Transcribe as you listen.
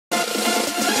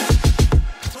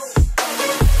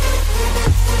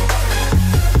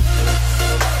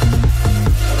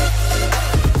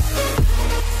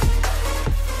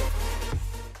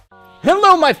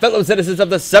Hello, my fellow citizens of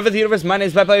the 7th universe. My name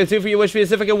is Peoplezz2 for you,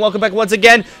 WishyWings, and welcome back once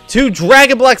again to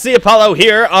Dragon the Apollo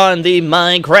here on the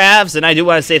Minecrafts. And I do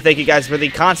want to say thank you guys for the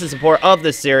constant support of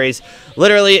this series.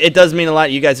 Literally, it does mean a lot.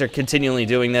 You guys are continually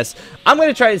doing this. I'm going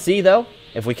to try to see, though,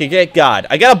 if we could get God.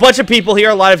 I got a bunch of people here.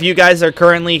 A lot of you guys are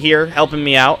currently here helping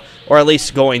me out, or at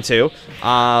least going to.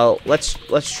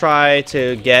 Let's try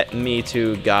to get me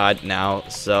to God now.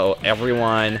 So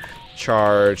everyone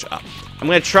charge up. I'm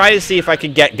going to try to see if I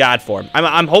can get God for him.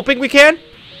 I'm hoping we can.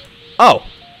 Oh.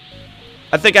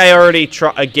 I think I already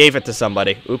gave it to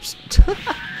somebody. Oops.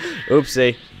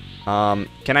 Oopsie.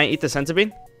 Can I eat the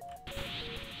centipede?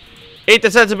 Eat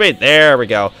the centipede. There we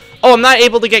go. Oh, I'm not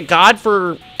able to get God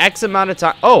for X amount of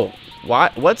time. Oh,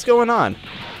 what's going on?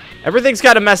 Everything's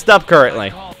kind of messed up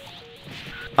currently.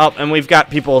 Oh, and we've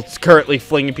got people currently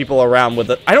flinging people around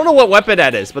with it. I don't know what weapon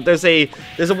that is, but there's a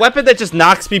weapon that just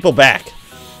knocks people back.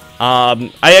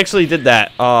 I actually did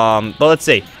that. But let's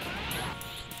see.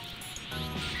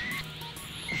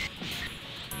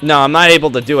 No, I'm not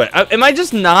able to do it. Am I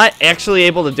just not actually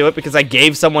able to do it because I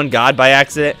gave someone God by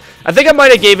accident? I think I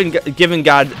might have given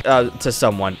God to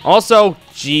someone. Also,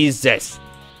 Jesus.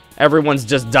 Everyone's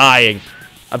just dying.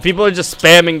 People are just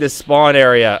spamming this spawn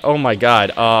area. Oh my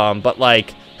god. But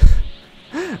like,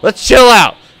 let's chill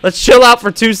out. Let's chill out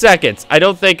for 2 seconds. I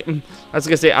don't think. I was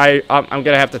gonna say I'm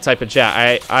gonna have to type in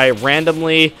chat. I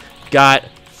randomly got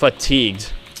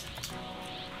fatigued.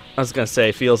 I was gonna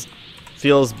say feels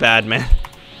bad, man.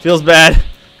 Feels bad.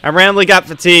 I randomly got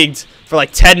fatigued for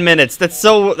like 10 minutes. That's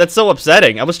so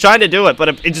upsetting. I was trying to do it,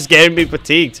 but it just gave me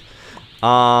fatigued.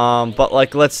 But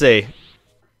like, let's see.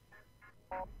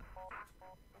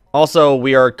 Also,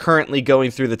 we are currently going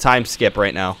through the time skip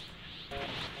right now.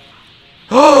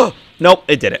 Oh nope,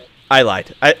 it did it. I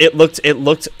lied. It looked.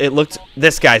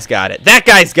 This guy's got it. That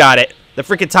guy's got it. The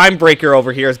freaking time breaker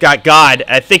over here has got God.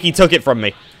 I think he took it from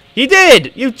me. He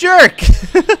did. You jerk.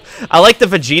 I like the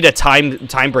Vegeta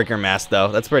time breaker mask though.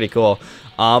 That's pretty cool.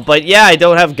 But yeah, I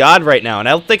don't have God right now, and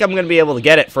I don't think I'm gonna be able to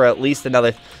get it for at least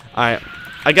another. I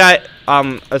got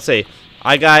let's see.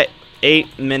 I got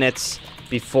 8 minutes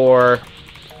before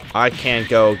I can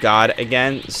go God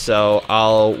again, so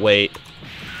I'll wait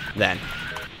then.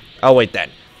 I'll wait then.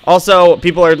 Also,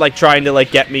 people are like trying to like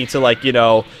get me to like, you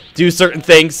know, do certain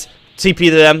things,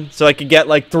 TP to them, so I could get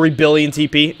like 3 billion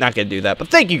TP. Not gonna do that, but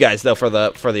thank you guys though for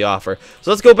the offer. So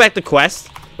let's go back to quest.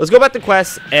 Let's go back to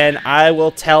quest, and I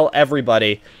will tell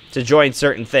everybody to join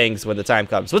certain things when the time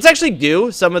comes. Let's actually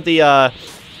do some of the.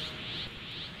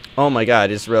 Oh my god!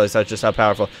 I just realized just how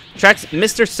powerful. Tracks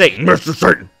Mr. Satan. Mr.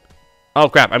 Satan. Oh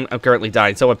crap! I'm currently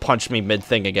dying. Someone punched me mid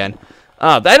thing again.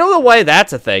 I don't know why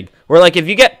that's a thing. Where, like, if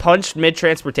you get punched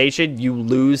mid-transportation, you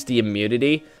lose the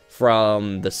immunity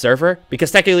from the server.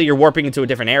 Because technically you're warping into a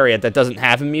different area that doesn't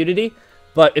have immunity.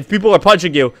 But if people are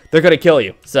punching you, they're going to kill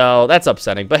you. So, that's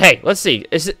upsetting. But hey, let's see.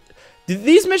 Do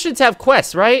these missions have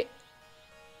quests, right?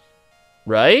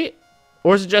 Right?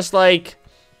 Or is it just, like...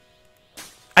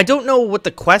 I don't know what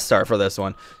the quests are for this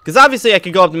one. Because obviously I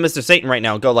could go up to Mr. Satan right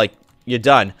now and go, like, you're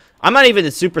done. I'm not even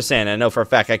in Super Saiyan. I know for a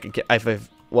fact I could...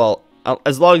 well...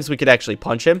 as long as we could actually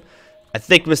punch him. I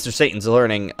think Mr. Satan's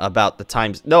learning about the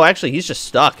times. No, actually, he's just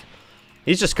stuck.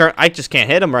 He's just I just can't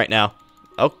hit him right now.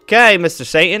 Okay, Mr.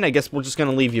 Satan, I guess we're just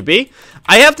gonna leave you be.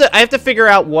 I have to figure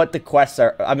out what the quests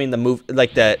are. I mean,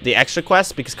 the extra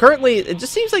quests, because currently it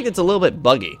just seems like it's a little bit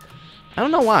buggy. I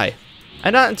don't know why.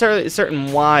 I'm not entirely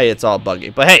certain why it's all buggy,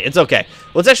 but hey, it's okay.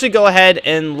 Let's actually go ahead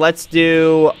and let's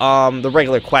do the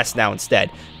regular quest now instead.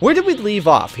 Where did we leave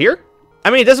off? Here? I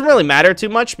mean, it doesn't really matter too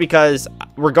much because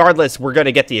regardless, we're going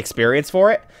to get the experience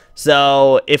for it.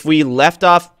 So if we left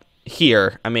off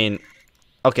here, I mean,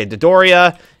 okay,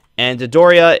 Dodoria, and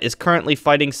Dodoria is currently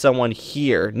fighting someone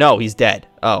here. No, he's dead.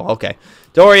 Oh, okay.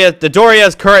 Dodoria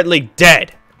is currently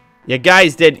dead. You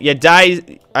guys did, you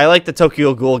died. I like the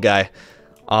Tokyo Ghoul guy.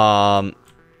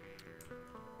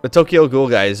 The Tokyo Ghoul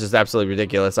guy is just absolutely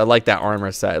ridiculous. I like that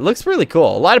armor set. It looks really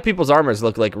cool. A lot of people's armors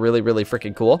look like really, really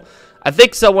freaking cool. I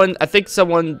think someone,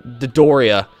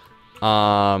 Dodoria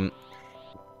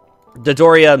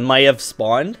might have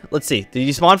spawned. Let's see. Did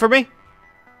he spawn for me?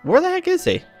 Where the heck is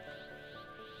he?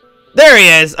 There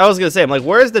he is. I was gonna say, I'm like,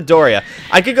 where's Dodoria?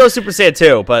 I could go Super Saiyan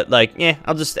 2, but like, yeah,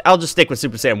 I'll just stick with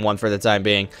Super Saiyan 1 for the time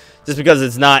being, just because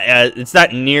it's not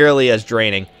nearly as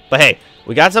draining. But hey,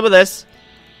 we got some of this.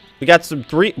 We got some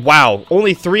wow,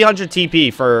 only 300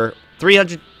 TP for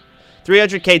 300k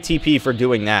TP for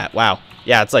doing that. Wow.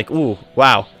 Yeah, it's like, ooh,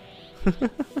 wow.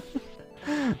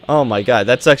 Oh my god,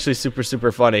 that's actually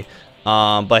super funny.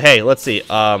 But hey, let's see.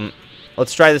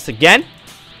 Let's try this again.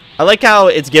 I like how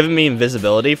it's giving me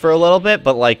invisibility for a little bit,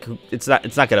 but like it's not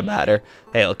gonna matter.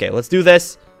 Hey, okay, let's do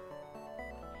this.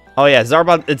 Oh yeah,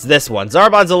 Zarbon, it's this one.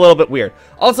 Zarbon's a little bit weird.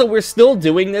 Also, we're still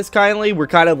doing this kindly. We're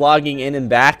kind of logging in and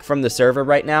back from the server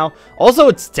right now. Also,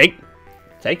 it's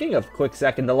taking a quick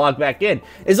second to log back in.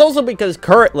 It's also because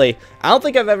currently, I don't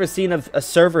think I've ever seen a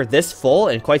server this full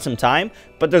in quite some time,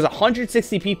 but there's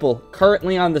 160 people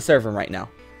currently on the server right now.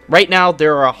 Right now,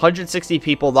 there are 160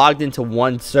 people logged into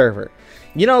one server.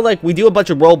 You know, like, we do a bunch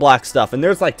of Roblox stuff, and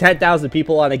there's like 10,000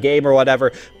 people on a game or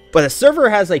whatever, but a server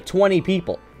has like 20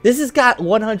 people. This has got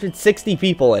 160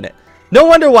 people in it. No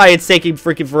wonder why it's taking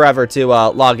freaking forever to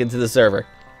log into the server.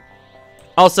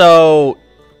 Also,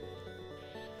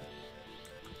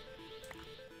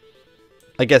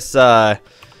 I guess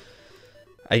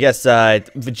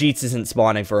Vegeta isn't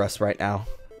spawning for us right now.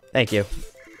 Thank you.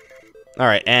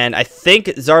 Alright, and I think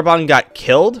Zarbon got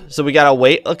killed, so we gotta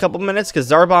wait a couple minutes, because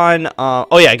Zarbon,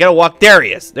 oh yeah, I gotta walk, there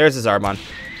he is, there's the Zarbon.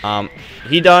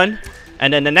 He done,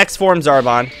 and then the next form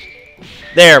Zarbon,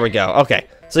 there we go, okay.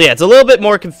 So yeah, it's a little bit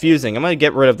more confusing. I'm gonna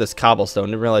get rid of this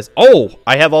cobblestone and realize, oh,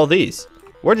 I have all these.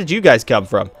 Where did you guys come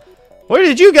from? Where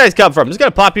did you guys come from? I'm just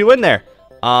gonna pop you in there.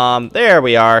 There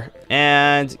we are,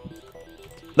 and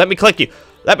let me click you.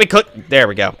 Let me click, there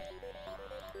we go.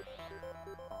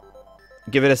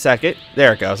 Give it a second.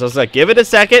 There it goes. So I was like, give it a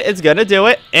second. It's gonna do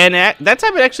it. And that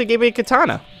time it actually gave me a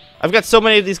katana. I've got so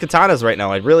many of these katanas right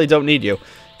now. I really don't need you,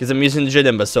 because I'm using the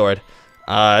Janemba sword.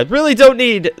 I really don't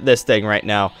need this thing right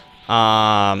now.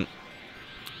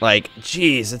 Like,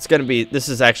 jeez, it's gonna be. This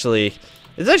is actually.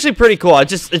 It's actually pretty cool.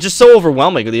 It's just so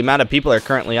overwhelming with the amount of people that are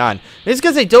currently on. It's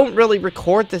because I don't really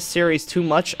record this series too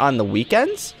much on the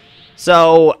weekends.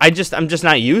 So I'm just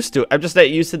not used to it. I'm just not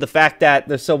used to the fact that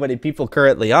there's so many people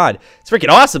currently on. It's freaking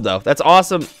awesome though. That's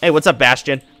awesome. Hey, what's up,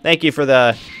 Bastion? Thank you for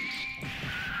the.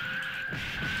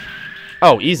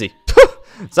 Oh, easy.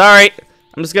 Sorry.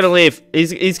 I'm just gonna leave.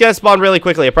 He's gonna spawn really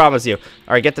quickly, I promise you.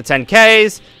 Alright, get the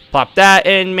 10Ks. Pop that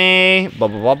in me. Blah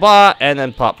blah blah blah. And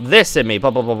then pop this in me. Blah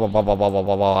blah blah blah blah blah blah blah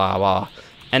blah blah blah.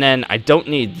 And then I don't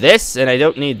need this, and I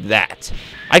don't need that.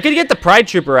 I could get the Pride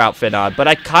Trooper outfit on, but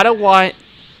I kinda want.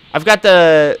 I've got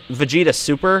the Vegeta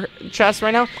Super chest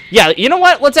right now. Yeah, you know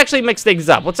what? Let's actually mix things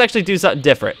up. Let's actually do something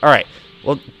different. All right.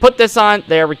 We'll put this on.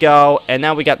 There we go. And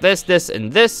now we got this, this,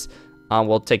 and this.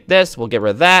 We'll take this. We'll get rid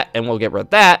of that. And we'll get rid of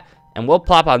that. And we'll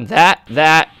plop on that,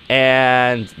 that,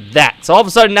 and that. So all of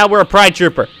a sudden, now we're a Pride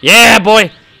Trooper. Yeah, boy.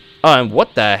 Oh, and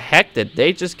what the heck did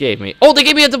they just give me? Oh, they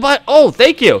gave me a device. Oh,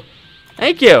 thank you.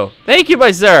 Thank you. Thank you,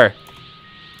 my sir.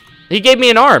 He gave me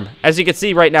an arm, as you can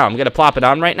see right now. I'm going to plop it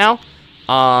on right now.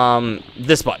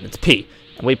 This button, it's P.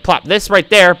 And we plop this right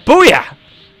there. Booyah!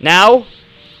 Now,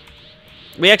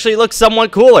 we actually look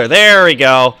somewhat cooler. There we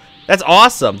go. That's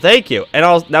awesome. Thank you.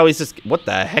 And now he's just, what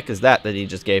the heck is that he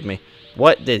just gave me?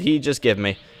 What did he just give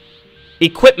me?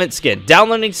 Equipment skin.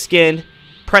 Downloading skin.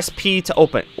 Press P to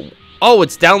open. Oh,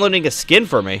 it's downloading a skin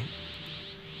for me.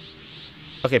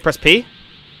 Okay, press P.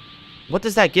 What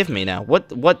does that give me now?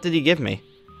 What did he give me?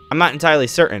 I'm not entirely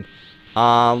certain.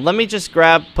 Let me just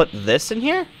put this in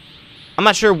here. I'm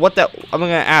not sure what that. I'm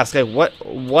gonna ask. Like,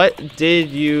 what did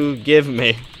you give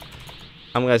me?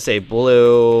 I'm gonna say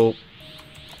blue.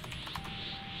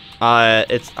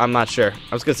 I'm not sure.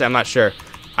 I was gonna say I'm not sure.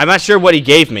 I'm not sure what he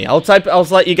gave me. I'll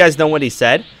let you guys know what he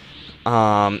said.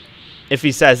 If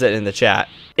he says it in the chat.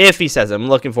 If he says it, I'm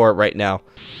looking for it right now.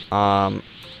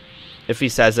 If he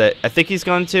says it, I think he's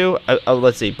going to.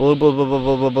 Let's see. Blue, blue, blue, blue,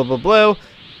 blue, blue, blue, blue, blue.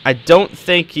 I don't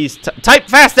think he's type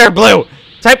faster, Blue.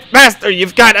 Type faster.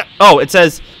 You've got to. Oh, it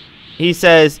says. He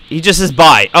just says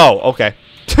bye. Oh, okay.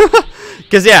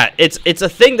 Because yeah, it's a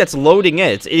thing that's loading in.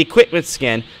 It's an equipment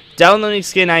skin. Downloading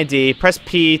skin ID. Press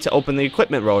P to open the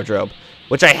equipment wardrobe,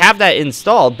 which I have that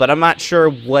installed, but I'm not sure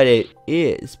what it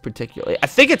is particularly. I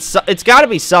think it's got to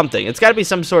be something. It's got to be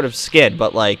some sort of skin,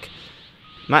 but like,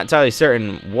 I'm not entirely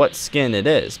certain what skin it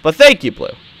is. But thank you, Blue.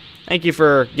 Thank you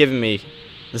for giving me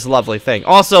this lovely thing.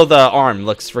 Also, the arm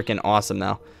looks freaking awesome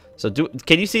now. So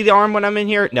can you see the arm when I'm in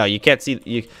here? No, you can't see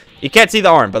you can't see the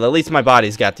arm, but at least my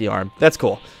body's got the arm. That's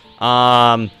cool.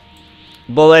 But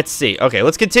let's see. Okay,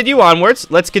 let's continue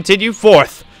onwards. Let's continue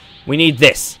forth. We need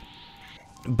this.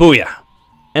 Booyah.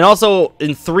 And also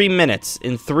in 3 minutes,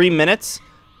 in 3 minutes,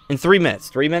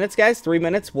 guys, 3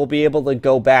 minutes, we'll be able to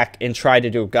go back and try to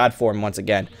do God form once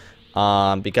again.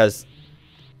 Because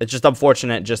it's just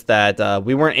unfortunate just that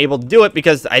we weren't able to do it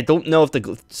because I don't know if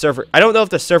the server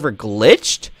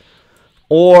glitched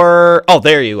or oh,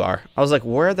 there you are. I was like,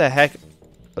 where the heck?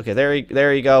 Okay, there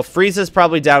you go. Frieza's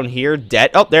probably down here,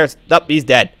 dead. Oh, he's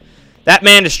dead. That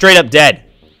man is straight up dead.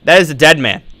 That is a dead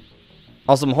man.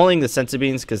 Also, I'm holding the senzu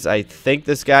beans because I think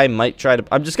this guy might try to...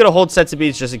 I'm just going to hold senzu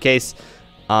beans just in case.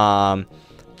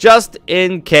 Just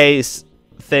in case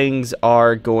things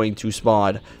are going to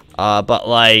spawn. But,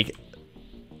 like...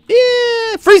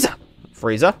 Yeah, Frieza!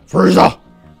 Frieza! Frieza!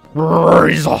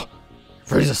 Frieza!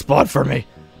 Frieza spawned for me.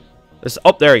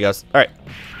 Oh, there he goes. Alright.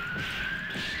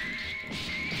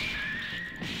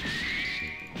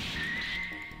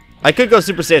 I could go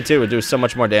Super Saiyan 2 and do so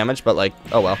much more damage, but, like,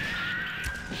 oh well.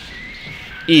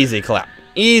 Easy clap.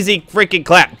 Easy freaking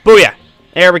clap. Booyah.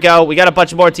 There we go. We got a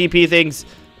bunch of more TP things.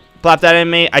 Plop that in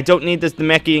me. I don't need this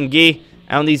Namekian and Gi.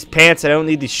 I don't need these pants. I don't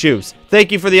need these shoes.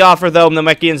 Thank you for the offer, though,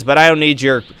 Namekians, but I don't need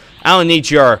your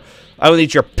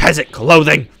peasant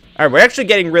clothing. All right, we're actually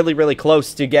getting really, really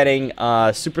close to getting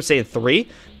Super Saiyan 3.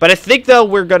 But I think, though,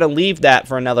 we're going to leave that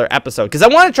for another episode. Because I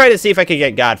want to try to see if I can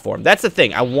get God Form. That's the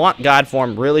thing. I want God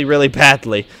Form really, really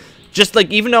badly. Just, like,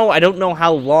 even though I don't know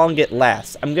how long it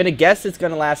lasts. I'm going to guess it's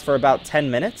going to last for about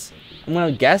 10 minutes. I'm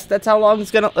going to guess that's how long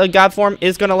it's gonna, God Form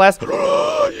is going to last.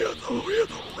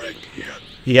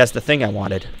 He has the thing I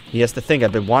wanted. He has the thing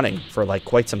I've been wanting for, like,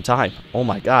 quite some time. Oh,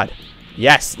 my God.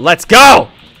 Yes, let's go!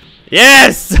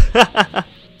 Yes!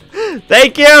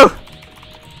 Thank you!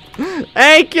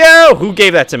 Thank you! Who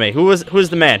gave that to me? Who's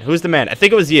the man? Who's the man? I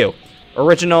think it was you.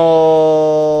 Original...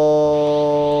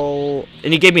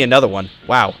 And you gave me another one.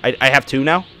 Wow. I have 2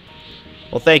 now?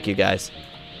 Well, thank you, guys.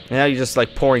 Now you're just,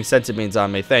 like, pouring senzu beans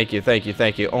on me. Thank you, thank you,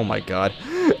 thank you. Oh, my God.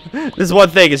 This is one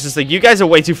thing. It's just, like, you guys are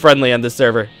way too friendly on this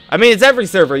server. I mean, it's every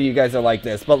server you guys are like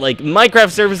this. But, like,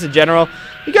 Minecraft servers in general,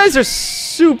 you guys are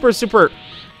super, super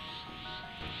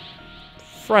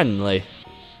friendly.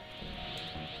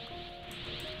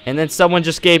 And then someone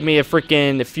just gave me a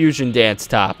freaking fusion dance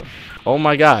top. Oh,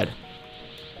 my God.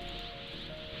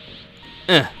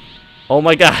 Oh,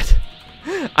 my God.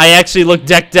 I actually look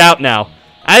decked out now.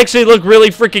 I actually look really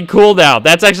freaking cool now.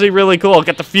 That's actually really cool. I've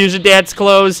got the fusion dance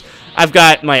clothes. I've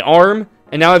got my arm.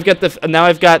 And now I've got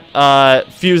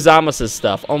Fuzamas's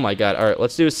stuff. Oh, my God. All right,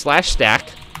 let's do a /stack.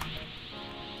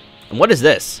 And what is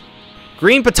this?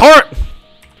 Green Patara.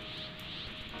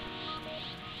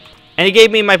 And he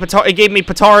gave me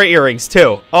Patara earrings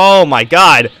too. Oh my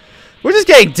God. We're just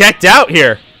getting decked out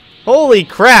here. Holy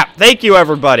crap. Thank you,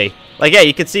 everybody. Like, yeah,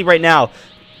 you can see right now,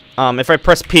 if I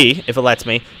press P, if it lets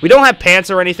me, we don't have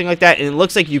pants or anything like that, and it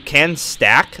looks like you can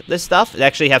stack this stuff. It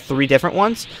actually have 3 different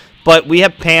ones, but we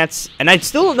have pants, and I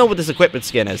still don't know what this equipment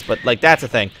skin is, but, like, that's a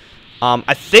thing.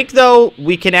 I think, though,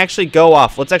 we can actually go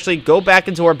off. Let's actually go back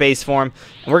into our base form,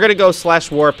 and we're going to go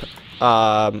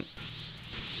 /warp,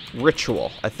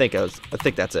 Ritual. I think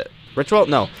that's it. Ritual?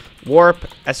 No. Warp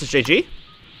SSJG?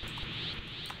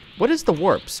 What is the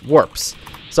warps? Warps.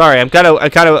 Sorry, I kind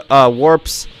of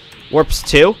warps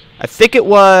 2. I think it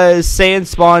was Saiyan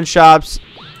Spawn Shops.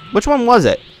 Which one was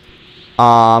it?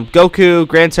 Goku,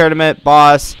 Grand Tournament,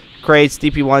 Boss, Crates,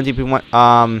 DP1.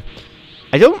 I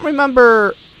don't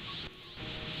remember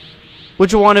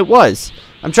which one it was.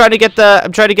 I'm trying to get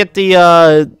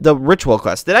the ritual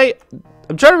quest.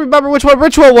 I'm trying to remember which one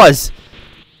ritual was.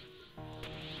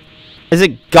 Is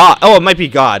it God? Oh, it might be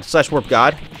God. /warp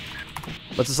God.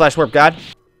 What's the /warp God?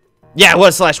 Yeah, it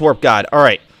was /warp God. All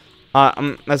right.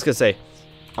 I was gonna say,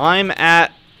 I'm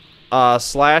at let's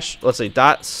see,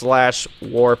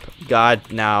 ./warp God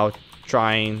now,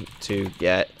 trying to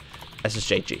get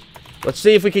SSJG. Let's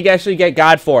see if we can actually get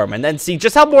God form, and then see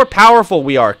just how more powerful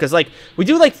we are. Because, like, we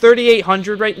do, like,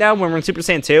 3,800 right now when we're in Super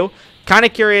Saiyan 2. Kind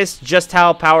of curious just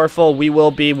how powerful we will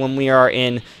be when we are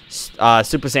in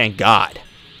Super Saiyan God.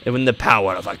 And in the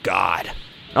power of a God.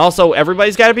 And also,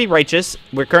 everybody's got to be righteous.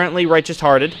 We're currently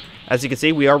righteous-hearted. As you can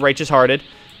see, we are righteous-hearted.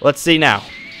 Let's see now.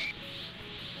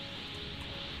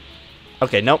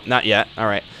 Okay, nope, not yet. All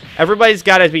right. Everybody's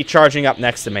got to be charging up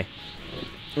next to me.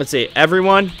 Let's see.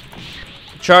 Everyone...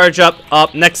 charge up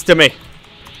next to me.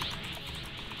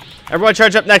 Everyone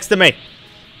charge up next to me.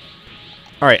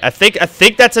 All right, I think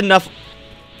that's enough.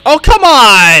 Oh, come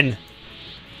on!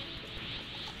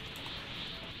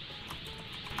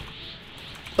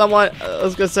 Someone, I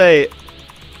was gonna say,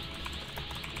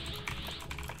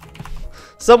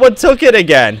 someone took it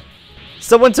again.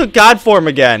 Someone took God form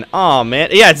again. Oh man,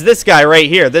 yeah, it's this guy right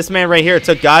here. This man right here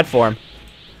took God form.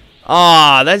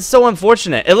 Ah, that's so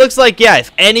unfortunate. It looks like, yeah,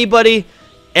 if anybody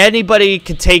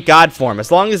could take God form. As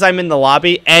long as I'm in the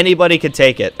lobby, anybody could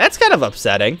take it. That's kind of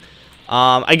upsetting.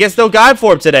 I guess no God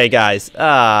form today, guys.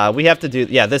 We have to do...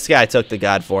 Yeah, this guy took the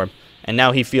God form. And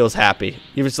now he feels happy.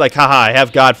 He was like, haha, I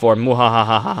have God form.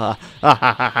 Muhahaha.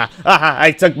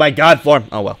 I took my God form.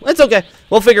 Oh, well. It's okay.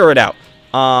 We'll figure it out.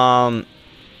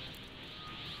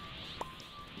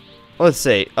 Let's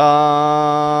see.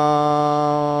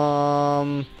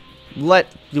 what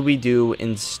do we do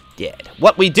instead?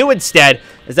 What we do instead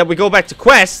is that we go back to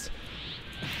Quest,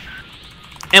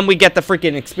 and we get the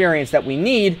freaking experience that we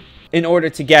need in order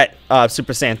to get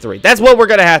Super Saiyan 3. That's what we're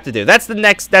gonna have to do. That's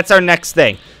our next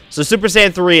thing. So Super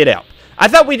Saiyan 3 it out. I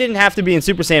thought we didn't have to be in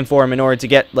Super Saiyan form in order to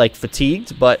get, like,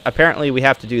 fatigued, but apparently we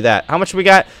have to do that. How much we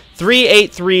got?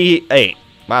 3838.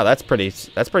 Wow, that's pretty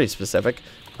specific.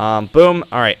 Boom.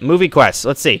 All right, movie quest.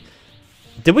 Let's see.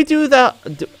 Did we do the?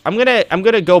 I'm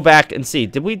gonna go back and see.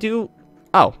 Did we do?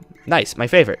 Oh, nice. My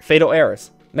favorite. Fatal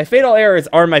errors. My fatal errors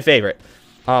are my favorite.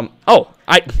 Oh,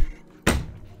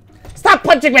 stop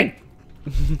punching me.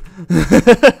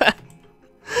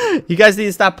 You guys need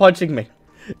to stop punching me.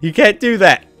 You can't do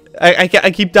that.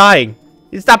 I keep dying.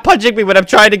 You stop punching me when I'm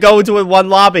trying to go into one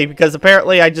lobby because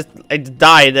apparently I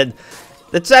died. And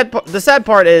the sad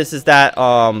part is that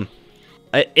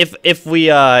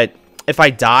if I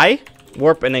die,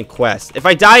 warp and then quest. If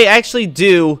I die, I actually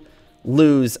do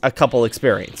lose a couple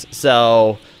experience.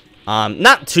 So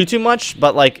not too much,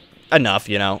 but like enough,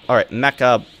 you know. All right,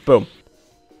 mecha, boom.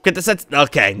 Get the sense.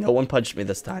 Okay, no one punched me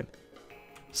this time.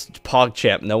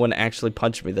 PogChamp, no one actually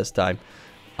punched me this time.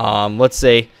 Let's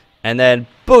see. And then,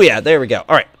 booyah, there we go.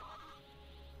 All right.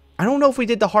 I don't know if we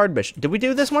did the hard mission. Did we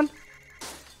do this one?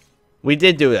 We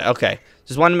did do it. Okay.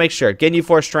 Just wanted to make sure. Ginyu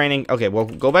Force training. Okay, we'll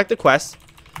go back to quest.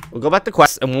 We'll go back to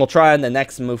quest, and we'll try on the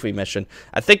next movie mission.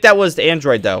 I think that was the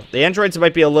android, though. The androids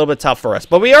might be a little bit tough for us.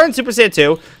 But we are in Super Saiyan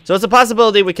 2, so it's a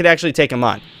possibility we could actually take them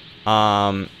on.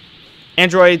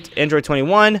 Android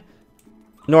 21,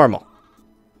 normal.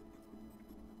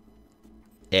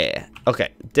 Yeah. Okay.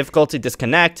 Difficulty,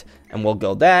 disconnect. And we'll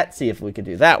go that. See if we could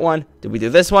do that one. Did we do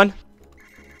this one?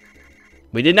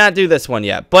 We did not do this one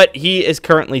yet. But he is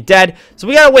currently dead. So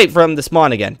we gotta wait for him to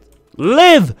spawn again.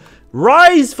 Live!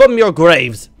 Rise from your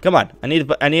graves! Come on. I need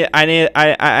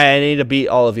to beat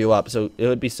all of you up. So it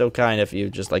would be so kind if you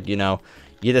just, like, you know,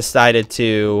 you decided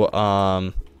to,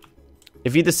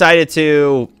 if you decided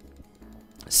to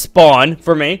spawn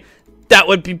for me, that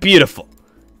would be beautiful.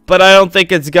 But I don't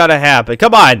think it's gonna happen.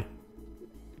 Come on.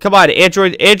 Come on,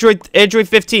 Android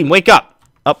 15, wake up.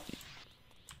 Up.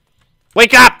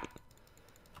 Wake up!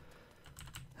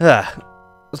 I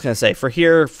was gonna say, for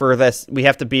this, we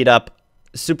have to beat up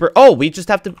Super... Oh, we just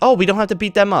have to... Oh, we don't have to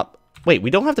beat them up. Wait, we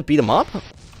don't have to beat them up?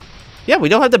 Yeah, we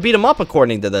don't have to beat them up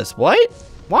according to this. What?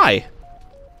 Why?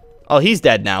 Oh, he's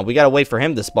dead now. We gotta wait for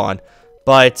him to spawn.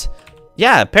 But,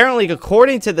 yeah, apparently,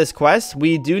 according to this quest,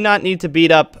 we do not need to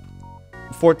beat up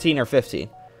 14 or 15.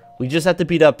 We just have to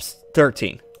beat up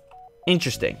 13.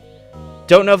 Interesting.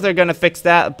 Don't know if they're going to fix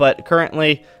that, but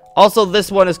currently... Also, this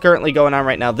one is currently going on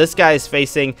right now. This guy is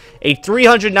facing a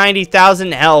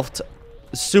 390,000 health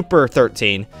Super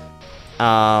 13.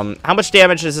 How much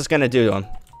damage is this going to do to him?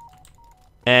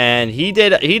 And he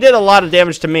did a lot of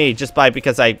damage to me just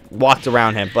because I walked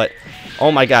around him, but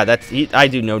oh my god, I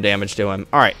do no damage to him.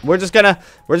 All right, we're just going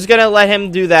to let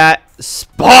him do that.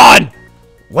 Spawn!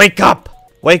 Wake up!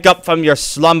 Wake up from your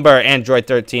slumber, Android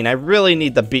 13. I really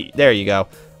need the beat. There you go.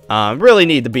 Really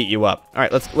need to beat you up. All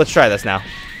right, let's try this now.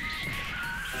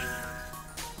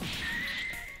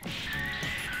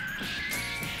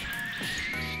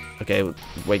 Okay,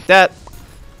 wake that.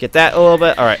 Get that a little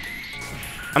bit. All right.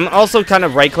 I'm also kind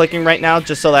of right-clicking right now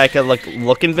just so that I can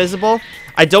look invisible.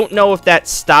 I don't know if that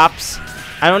stops.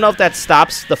 I don't know if that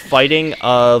stops the fighting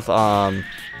of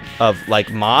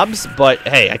like mobs, but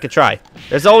hey, I could try.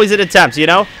 There's always an attempt, you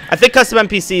know? I think custom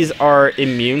NPCs are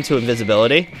immune to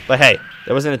invisibility, but hey,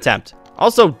 there was an attempt.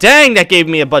 Also, dang, that gave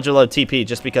me a budget load TP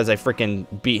just because I freaking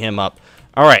beat him up.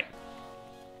 All right.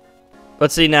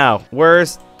 Let's see now.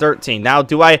 Where's 13? Now,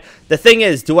 the thing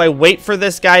is, do I wait for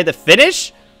this guy to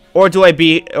finish, or do I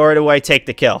take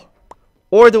the kill?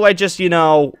 Or do I just, you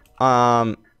know,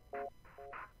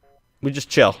 we just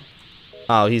chill?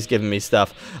 Oh, he's giving me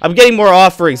stuff. I'm getting more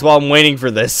offerings while I'm waiting for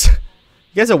this.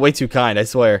 You guys are way too kind, I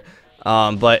swear.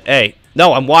 But hey,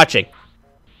 no, I'm watching.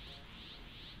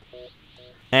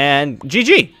 And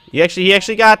GG. He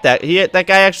actually got that. That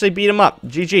guy actually beat him up.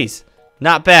 GG's.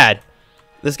 Not bad.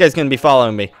 This guy's gonna be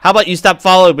following me. How about you stop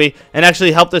following me and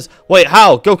actually help this? Wait,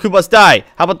 how? Goku must die.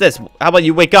 How about this? How about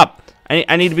you wake up?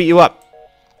 I need to beat you up.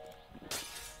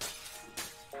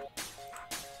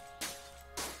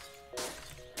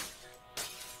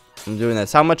 I'm doing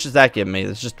this. How much does that give me?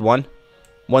 It's just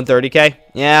 130k?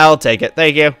 Yeah, I'll take it.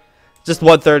 Thank you. Just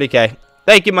 130k.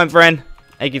 Thank you, my friend.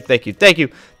 Thank you, thank you, thank you.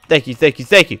 Thank you, thank you,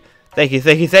 thank you. Thank you,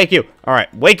 thank you, thank you.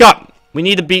 Alright, wake up. We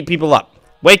need to beat people up.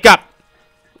 Wake up.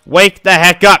 Wake the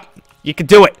heck up. You can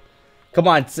do it. Come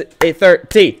on,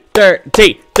 30.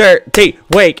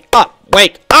 Wake up.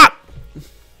 Wake up.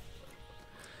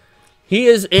 He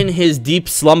is in his deep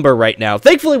slumber right now.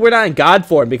 Thankfully, we're not in God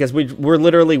form because we're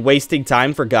literally wasting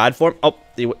time for God form. Oh,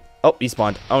 he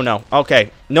spawned. Oh, no. Okay.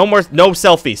 No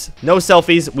selfies. No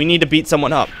selfies. We need to beat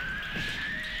someone up.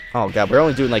 Oh, God. We're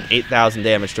only doing like 8,000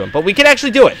 damage to him. But we can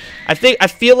actually do it. I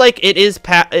feel like it is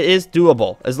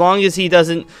doable. As long as he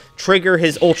doesn't trigger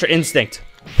his Ultra Instinct.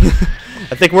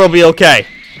 I think we'll be okay.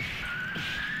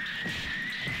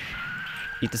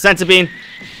 Eat the Senzu Bean.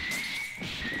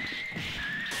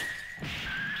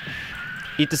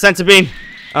 Eat the Senzu Bean.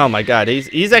 Oh my God,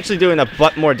 he's actually doing a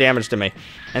butt more damage to me.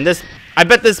 And I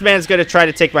bet this man's gonna try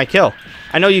to take my kill.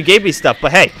 I know you gave me stuff,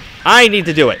 but hey, I need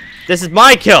to do it. This is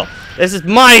my kill. This is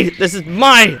my,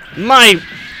 no,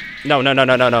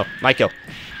 my kill.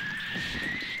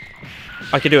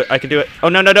 I can do it. Oh,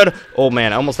 no. Oh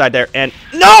man, I almost died there, and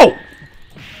no!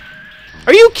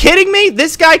 Are you kidding me?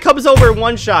 This guy comes over and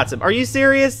one-shots him. Are you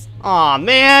serious? Aw,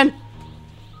 man.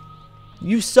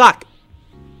 You suck.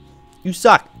 You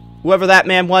suck. Whoever that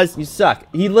man was, you suck.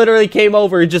 He literally came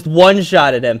over and just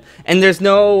one-shotted him. And there's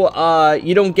no,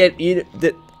 you don't get,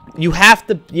 you have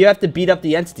to beat up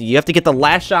the entity. You have to get the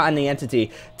last shot on the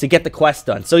entity to get the quest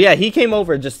done. So yeah, he came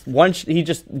over just he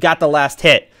just got the last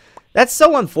hit. That's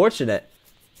so unfortunate.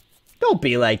 Don't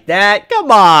be like that. Come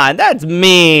on, that's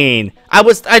mean.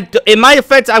 In my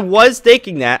defense, I was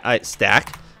thinking that.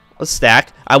 Stack.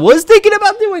 I was thinking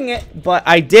about doing it, but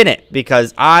I didn't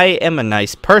because I am a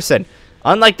nice person.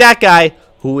 Unlike that guy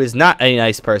who is not a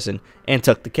nice person and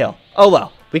took the kill. Oh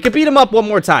well, we could beat him up one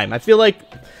more time. I feel like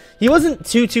he wasn't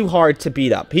too hard to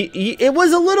beat up. It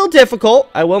was a little difficult.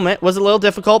 I will admit, it was a little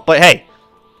difficult, but hey,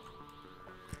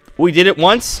 we did it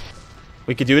once.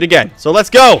 We could do it again. So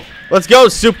let's go. Let's go,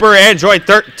 Super Android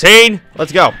 13.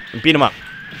 Let's go. Beat him up.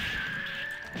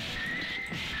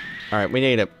 All right, we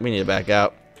need to back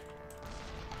out.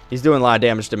 He's doing a lot of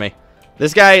damage to me.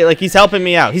 This guy, like, he's helping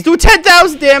me out. He's doing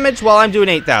 10,000 damage while I'm doing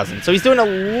 8,000. So he's doing a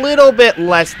little bit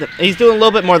less than, he's doing a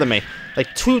little bit more than me.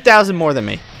 Like 2,000 more than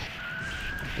me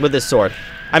with this sword.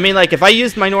 I mean, like, if I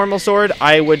used my normal sword,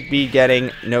 I would be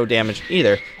getting no damage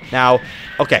either. Now,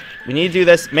 okay, we need to do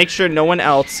this. Make sure no one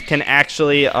else can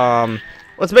actually,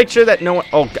 let's make sure that no one,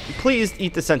 oh, God, please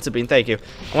eat the Senzu Bean, thank you.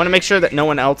 I want to make sure that no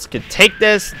one else could take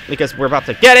this because we're about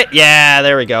to get it. Yeah,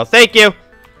 there we go. Thank you.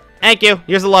 Thank you.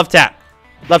 Here's a love tap.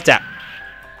 Love tap.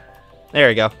 There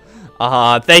we go.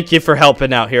 Thank you for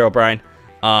helping out, Herobrine.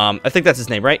 I think that's his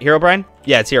name, right? Herobrine?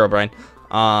 Yeah, it's Herobrine.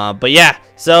 But yeah,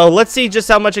 so let's see just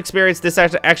how much experience this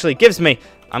actually gives me.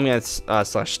 I'm going to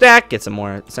slash stack, get some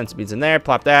more Senzu Beans in there,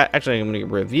 plop that. Actually, I'm going to get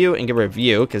review and get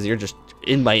review because you're just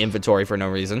in my inventory for no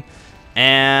reason.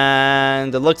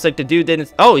 And it looks like the dude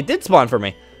didn't, oh, he did spawn for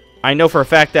me. I know for a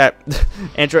fact that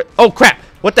Android, oh crap,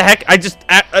 what the heck?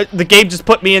 The game just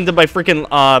put me into my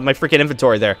freaking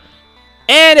inventory there.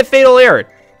 And it fatal errored.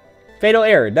 Fatal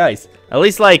error, nice. At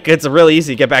least, like, it's really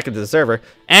easy to get back into the server.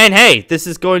 And hey, this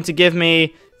is going to give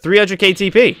me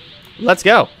 300k TP. Let's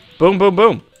go. Boom, boom,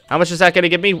 boom. How much is that going to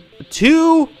give me?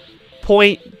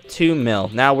 2.2 mil.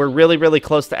 Now, we're really, really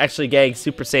close to actually getting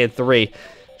Super Saiyan 3.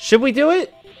 Should we do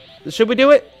it? Should we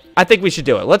do it? I think we should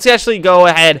do it. Let's actually go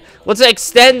ahead. Let's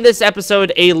extend this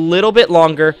episode a little bit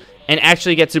longer and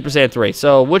actually get Super Saiyan 3.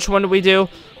 So, which one do we do?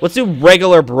 Let's do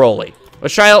regular Broly.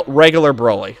 Let's try out regular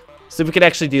Broly. See if we can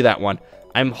actually do that one.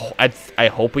 I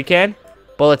hope we can,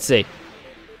 but let's see.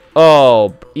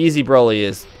 Oh, easy Broly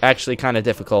is actually kind of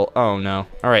difficult. Oh no.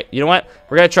 All right, you know what?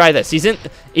 We're gonna try this.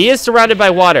 He is surrounded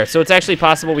by water, so it's actually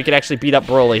possible we could actually beat up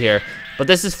Broly here. But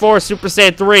this is for Super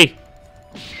Saiyan 3.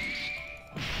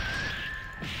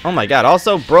 Oh my God.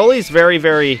 Also, Broly's very,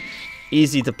 very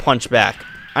easy to punch back.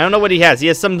 I don't know what he has. He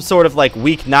has some sort of like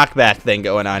weak knockback thing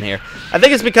going on here. I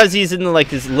think it's because he's in like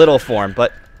his little form,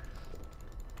 but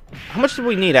how much do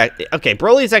we need? Okay,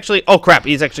 Broly's actually, oh crap,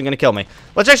 he's actually gonna kill me.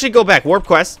 Let's actually go back, Warp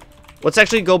Quest. Let's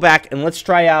actually go back and let's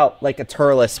try out like a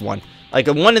Turles one. Like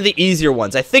one of the easier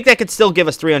ones. I think that could still give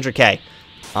us 300k.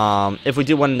 If we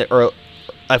do one, or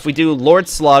if we do Lord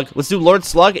Slug, let's do Lord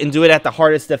Slug and do it at the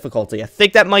hardest difficulty. I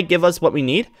think that might give us what we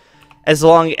need. As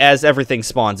long as everything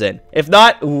spawns in. If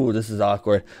not, ooh, this is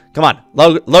awkward. Come on,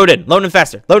 load in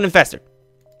faster, load in faster.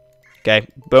 Okay,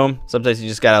 boom. Sometimes you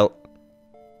just gotta,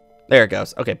 there it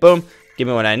goes. Okay, boom. Give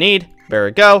me what I need. There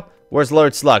we go. Where's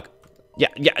Lord Slug?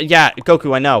 Yeah,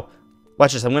 Goku, I know.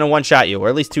 Watch this, I'm gonna one-shot you, or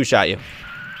at least two-shot you.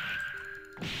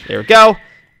 There we go.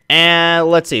 And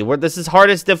let's see, this is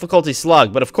hardest difficulty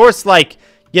Slug, but of course, like,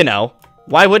 you know,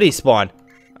 why would he spawn?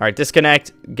 All right,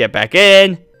 disconnect, get back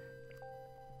in.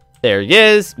 There he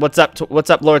is. What's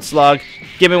up, Lord Slug?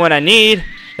 Give me what I need.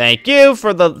 Thank you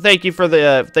for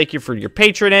your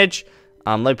patronage.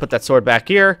 Let me put that sword back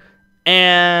here.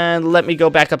 And let me go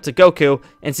back up to Goku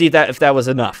and see if that was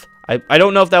enough. I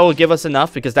don't know if that will give us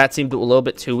enough because that seemed a little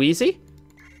bit too easy.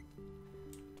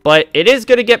 But it is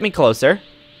going to get me closer.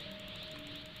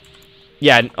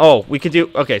 Yeah, oh, we could do...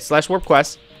 Okay, slash warp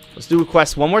quest. Let's do a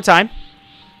quest one more time.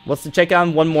 Let's check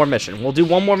on one more mission. We'll do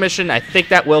one more mission. I think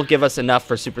that will give us enough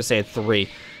for Super Saiyan 3.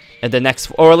 And the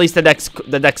next... Or at least the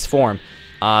next form.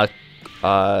 Alright,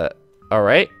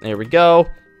 there we go.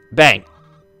 Bang.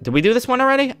 Did we do this one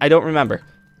already? I don't remember.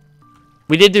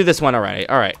 We did do this one already.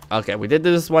 Alright, okay, we did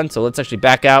do this one, so let's actually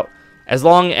back out. As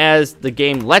long as the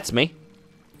game lets me.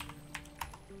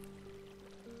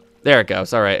 There it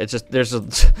goes. Alright, it's just, there's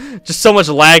just so much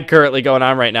lag currently going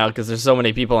on right now because there's so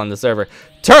many people on the server.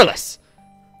 Turles!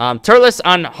 Turles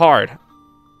on hard.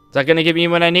 Is that going to give me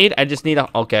what I need? I just need a...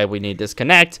 Okay, we need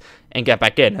disconnect and get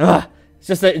back in. Ugh,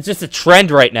 it's just a trend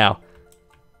right now.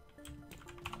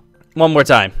 One more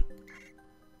time.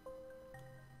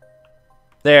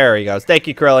 There he goes. Thank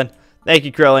you, Krillin. Thank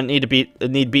you, Krillin. Need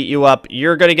to beat you up.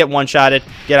 You're gonna get one-shotted.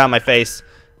 Get on my face.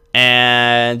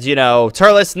 And you know,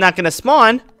 Turles not gonna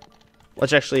spawn.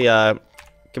 Let's actually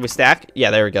can we stack?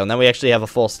 Yeah, there we go. And then we actually have a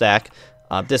full stack.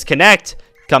 Disconnect.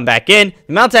 Come back in.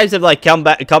 The amount of times I've like come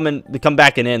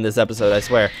back and in this episode, I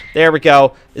swear. There we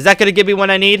go. Is that gonna give me what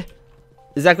I need?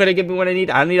 Is that gonna give me what I need?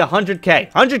 I need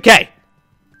 100K. 100K.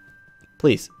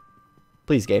 Please.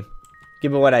 Please, game.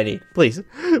 Give me what I need. Please.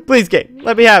 Please, game.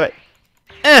 Let me have it.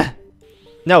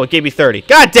 No, it gave me 30.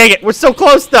 God dang it. We're so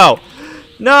close, though.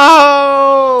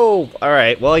 No. All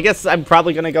right. Well, I guess I'm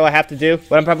probably going to have to do.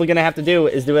 What I'm probably going to have to do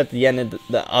is do it at the end of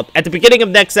at the beginning of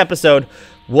next episode,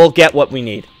 we'll get what we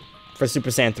need for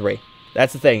Super Saiyan 3.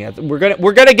 That's the thing. We're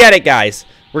going to get it, guys.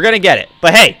 We're going to get it.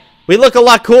 But hey, we look a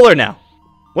lot cooler now.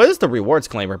 What is the rewards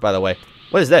claimer, by the way?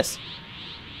 What is this?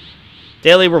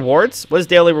 Daily rewards? What is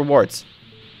daily rewards?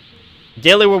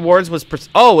 Daily rewards was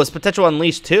potential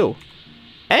unleashed too.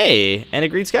 Hey, and a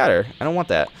green scatter. I don't want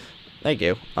that. Thank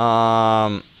you.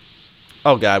 Oh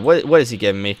god, what is he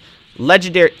giving me?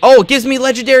 Legendary. Oh, it gives me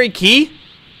legendary key.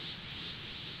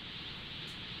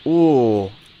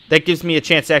 Ooh, that gives me a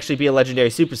chance to actually be a legendary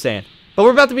Super Saiyan. But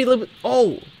we're about to be a little bit.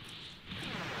 Oh.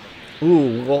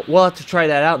 Ooh, we'll have to try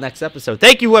that out next episode.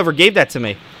 Thank you, whoever gave that to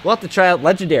me. We'll have to try out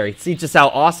Legendary, see just how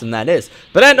awesome that is.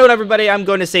 But on that note, everybody, I'm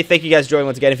going to say thank you guys for joining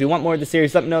once again. If you want more of the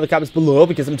series, let me know in the comments below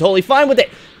because I'm totally fine with it.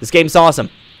 This game's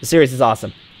awesome. The series is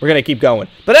awesome. We're going to keep going.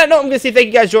 But on that note, I'm going to say thank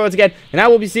you guys for joining once again, and I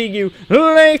will be seeing you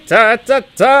later.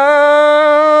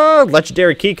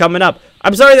 Legendary key coming up.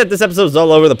 I'm sorry that this episode is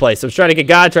all over the place. I was trying to get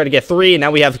God, trying to get 3, and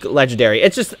now we have Legendary.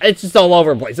 It's just all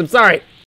over the place. I'm sorry.